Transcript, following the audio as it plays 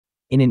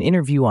In an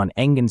interview on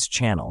Engin's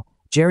channel,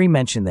 Jerry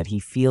mentioned that he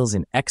feels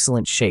in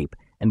excellent shape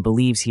and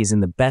believes he is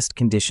in the best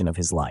condition of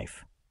his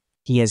life.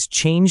 He has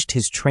changed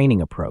his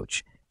training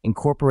approach,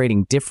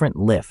 incorporating different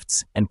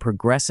lifts and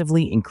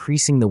progressively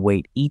increasing the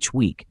weight each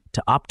week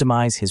to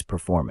optimize his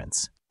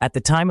performance. At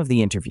the time of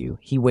the interview,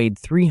 he weighed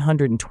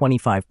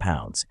 325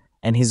 pounds,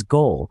 and his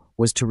goal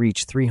was to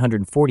reach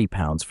 340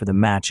 pounds for the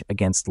match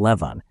against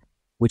Levan,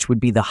 which would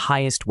be the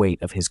highest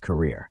weight of his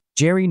career.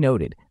 Jerry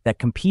noted that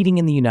competing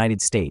in the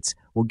United States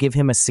will give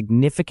him a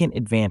significant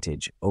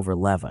advantage over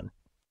Levan.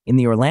 In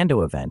the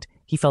Orlando event,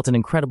 he felt an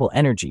incredible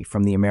energy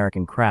from the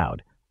American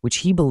crowd, which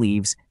he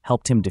believes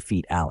helped him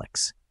defeat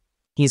Alex.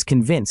 He is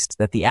convinced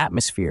that the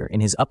atmosphere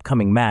in his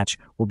upcoming match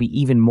will be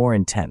even more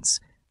intense,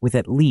 with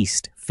at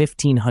least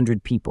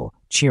 1,500 people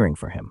cheering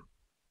for him.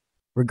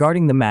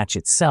 Regarding the match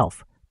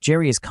itself,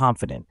 Jerry is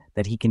confident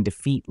that he can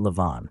defeat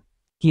Levan.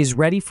 He is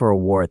ready for a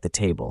war at the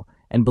table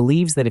and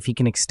believes that if he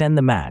can extend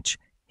the match,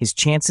 his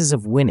chances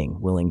of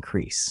winning will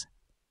increase.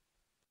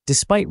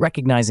 Despite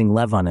recognizing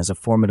Levan as a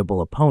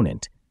formidable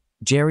opponent,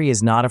 Jerry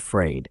is not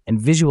afraid and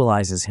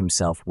visualizes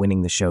himself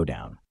winning the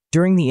showdown.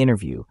 During the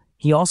interview,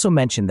 he also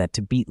mentioned that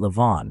to beat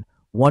Levan,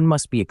 one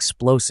must be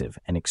explosive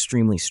and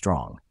extremely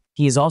strong.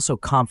 He is also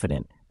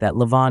confident that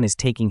Levan is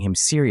taking him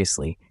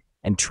seriously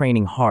and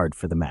training hard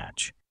for the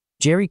match.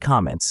 Jerry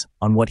comments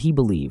on what he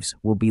believes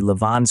will be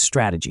Levan's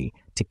strategy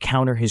to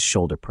counter his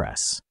shoulder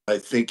press. I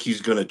think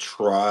he's going to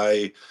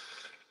try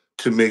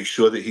to make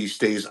sure that he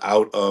stays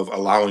out of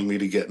allowing me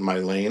to get in my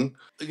lane.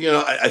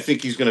 I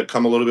think he's going to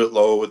come a little bit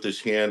lower with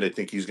his hand. I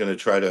think he's going to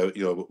try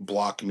to,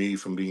 block me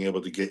from being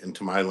able to get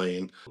into my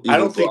lane. I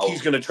don't think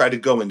he's going to try to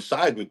go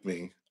inside with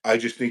me. I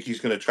just think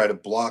he's going to try to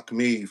block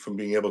me from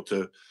being able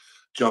to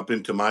jump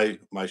into my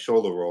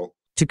shoulder roll.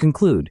 To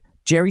conclude,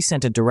 Jerry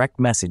sent a direct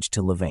message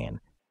to Levan.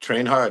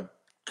 Train hard,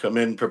 come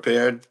in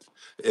prepared,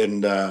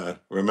 and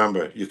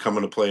remember, you're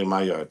coming to play in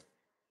my yard.